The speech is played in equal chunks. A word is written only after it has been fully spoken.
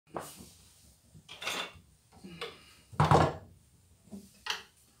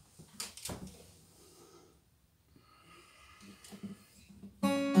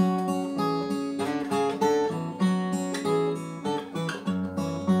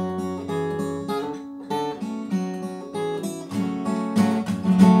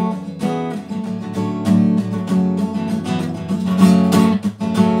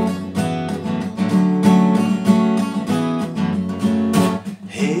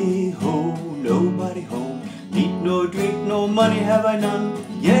No money have I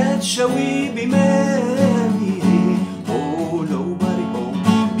none, yet shall we be merry. Hey, ho, nobody home.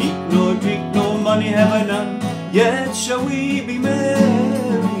 Eat nor drink, no money have I none, yet shall we be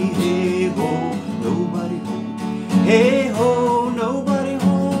merry. Hey, ho, nobody home. Hey, ho, nobody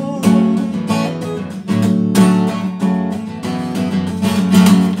home.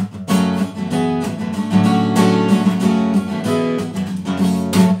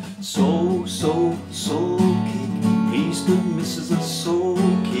 So good misses a soul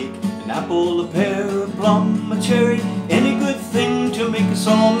cake, an apple, a pear, a plum, a cherry, any good thing to make us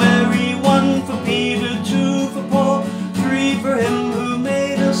all merry. 1 for Peter, 2 for Paul, 3 for him who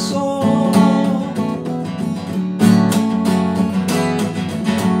made us all.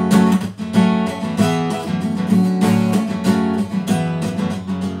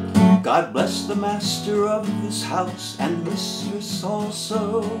 God bless the master of this house and mistress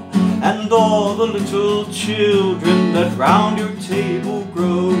also, and all the little children that round your table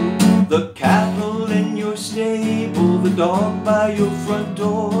grow, the cattle in your stable, the dog by your front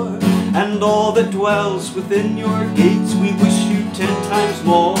door, and all that dwells within your gates. We wish you 10 times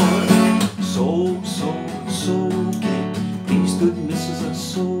more. So cake, please good misses a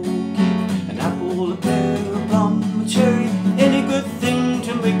soul cake, an apple, a pear, a plum, a cherry, any good thing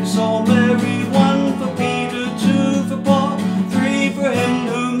to make us all merry. 1 for Peter, 2 for Paul, 3 for him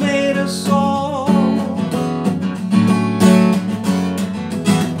who made us all.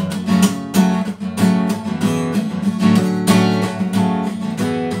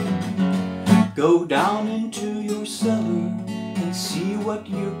 Go down into your cellar and see what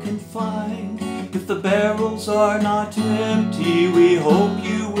you can find. If the barrels are not empty, we hope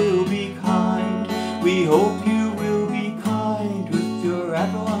you will be kind. We hope you will be kind with your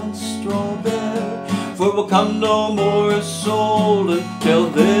avalanche straw bear, for will come no more a soul until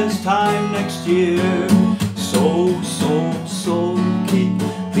this time next year. So cake,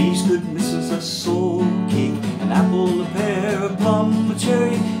 please good misses a soul cake, an apple, a pear, a plum, a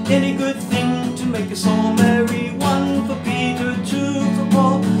cherry, any good thing to make us all merry. 1 for Peter, 2 for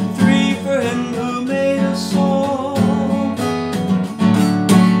Paul, 3 for him who made us all.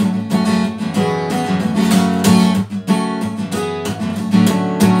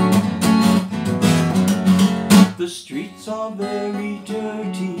 The streets are very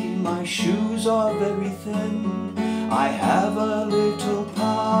dirty, my shoes are very thin, I have a little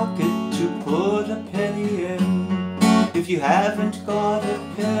pocket to put a penny in. If you haven't got a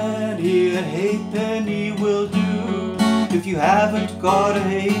penny, a halfpenny will do. If you haven't got a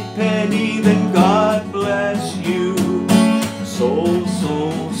halfpenny, then God bless you. So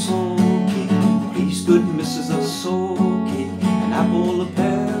cake, please good misses a soul cake, an apple, a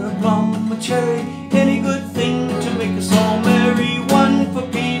pear, a plum, a cherry, any good thing to make us all merry. 1 for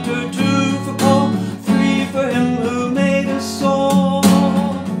Peter, 2 for Paul, 3 for him who made us all.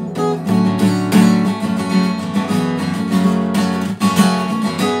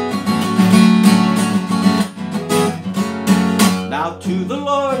 Now to the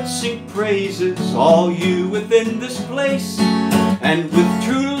Lord sing praises, all you within this place, and with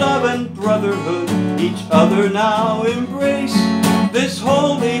true love and brotherhood each other now embrace. This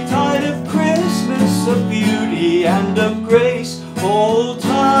holy tide of Christmas, of beauty and of grace, old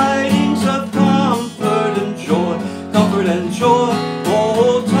time